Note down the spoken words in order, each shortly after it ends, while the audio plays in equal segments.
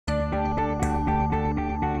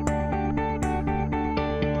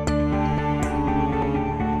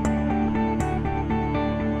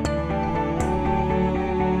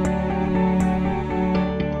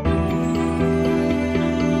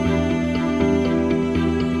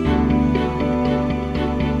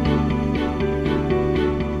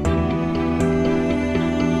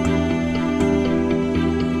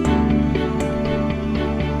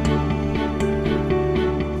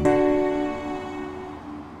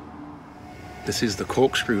This is the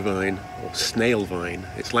corkscrew vine, or snail vine.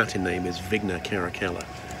 Its Latin name is Vigna caracalla.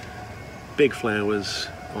 Big flowers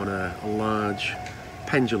on a large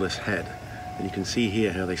pendulous head. And you can see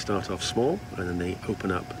here how they start off small and then they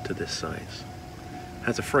open up to this size.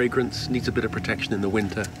 Has a fragrance, needs a bit of protection in the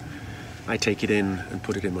winter. I take it in and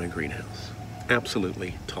put it in my greenhouse.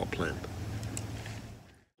 Absolutely top plant.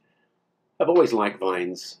 I've always liked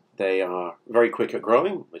vines. They are very quick at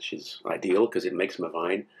growing, which is ideal because it makes them a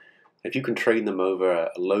vine. If you can train them over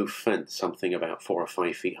a low fence, something about 4 or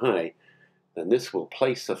 5 feet high, then this will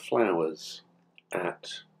place the flowers at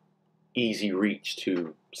easy reach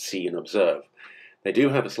to see and observe. They do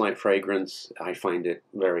have a slight fragrance. I find it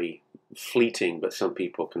very fleeting, but some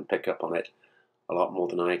people can pick up on it a lot more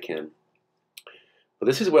than I can. But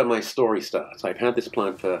this is where my story starts. I've had this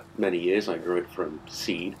plant for many years. I grew it from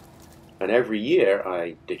seed, and every year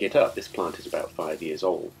I dig it up. This plant is about 5 years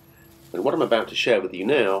old. And what I'm about to share with you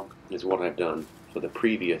now is what I've done for the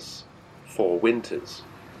previous 4 winters.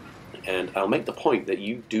 And I'll make the point that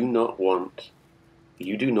you do not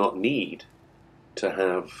need to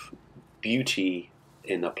have beauty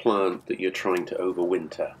in a plant that you're trying to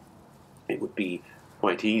overwinter. It would be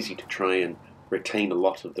quite easy to try and retain a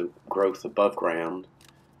lot of the growth above ground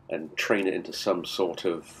and train it into some sort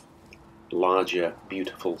of larger,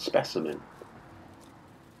 beautiful specimen.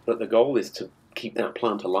 But the goal is to keep that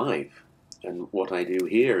plant alive. And what I do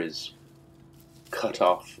here is cut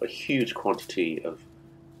off a huge quantity of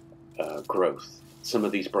growth. Some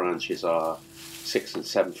of these branches are 6 and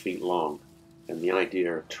 7 feet long, and the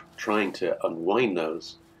idea of trying to unwind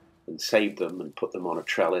those and save them and put them on a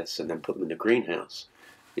trellis and then put them in a greenhouse,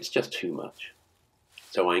 it's just too much.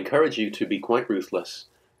 So I encourage you to be quite ruthless,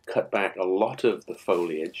 cut back a lot of the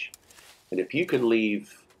foliage, and if you can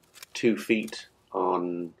leave 2 feet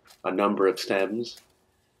on a number of stems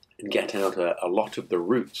and get out a lot of the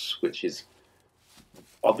roots, which is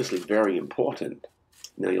obviously very important.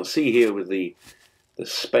 Now you'll see here with the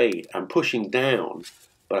spade, I'm pushing down,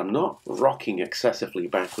 but I'm not rocking excessively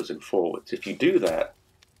backwards and forwards. If you do that,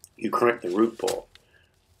 you crack the root ball.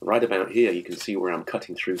 Right about here you can see where I'm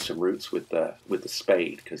cutting through some roots with the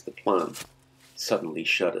spade because the plant suddenly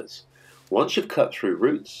shudders. Once you've cut through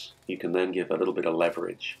roots, you can then give a little bit of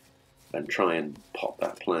leverage and try and pop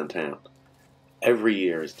that plant out. Every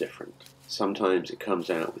year is different. Sometimes it comes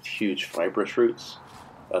out with huge fibrous roots.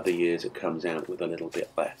 Other years it comes out with a little bit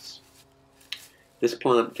less. This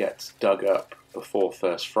plant gets dug up before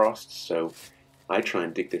first frosts, so I try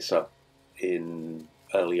and dig this up in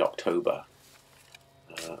early October.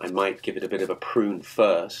 I might give it a bit of a prune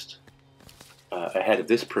first, ahead of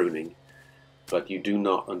this pruning, but you do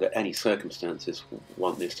not, under any circumstances,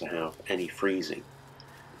 want this to have any freezing.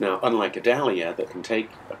 Now, unlike a dahlia that can take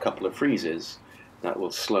a couple of freezes, that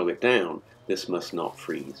will slow it down, this must not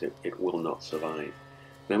freeze. It will not survive.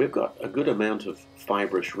 Now we've got a good amount of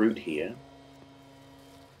fibrous root here,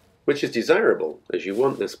 which is desirable as you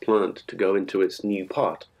want this plant to go into its new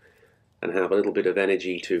pot and have a little bit of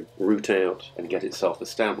energy to root out and get itself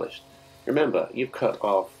established. Remember, you've cut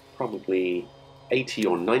off probably 80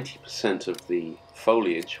 or 90% of the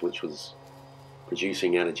foliage, which was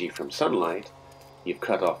producing energy from sunlight. You've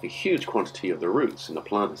cut off a huge quantity of the roots, and the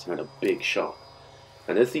plant has had a big shock.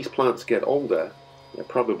 And as these plants get older, they're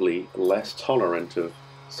probably less tolerant of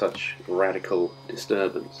such radical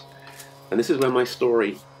disturbance. And this is where my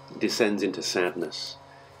story descends into sadness.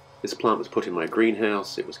 This plant was put in my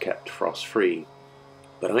greenhouse, it was kept frost-free,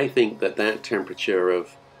 but I think that temperature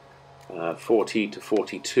of 40 to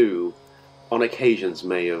 42 on occasions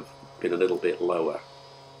may have been a little bit lower.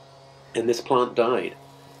 And this plant died.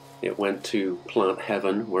 It went to plant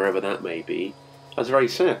heaven, wherever that may be. I was very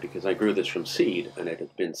sad because I grew this from seed and it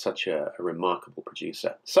had been such a remarkable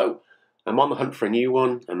producer. So I'm on the hunt for a new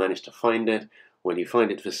one. I managed to find it. When you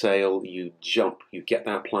find it for sale, you jump, you get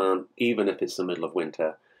that plant, even if it's the middle of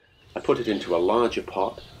winter. I put it into a larger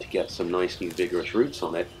pot to get some nice new vigorous roots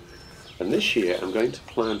on it. And this year I'm going to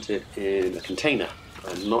plant it in a container.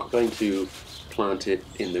 I'm not going to plant it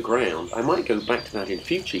in the ground. I might go back to that in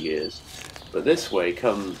future years, but this way,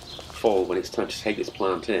 come fall, when it's time to take this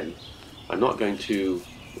plant in, I'm not going to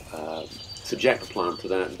subject the plant to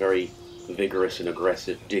that very vigorous and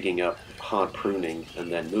aggressive digging up, hard pruning, and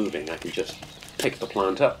then moving. I can just pick the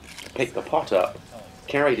plant up, pick the pot up,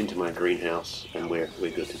 carry it into my greenhouse, and we're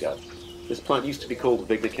good to go. This plant used to be called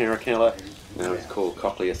Vigna caracalla, now it's called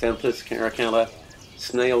Cochliasanthus caracalla.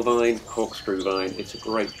 Snail vine, corkscrew vine, it's a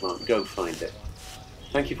great plant, go find it.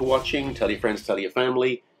 Thank you for watching, tell your friends, tell your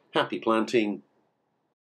family, happy planting,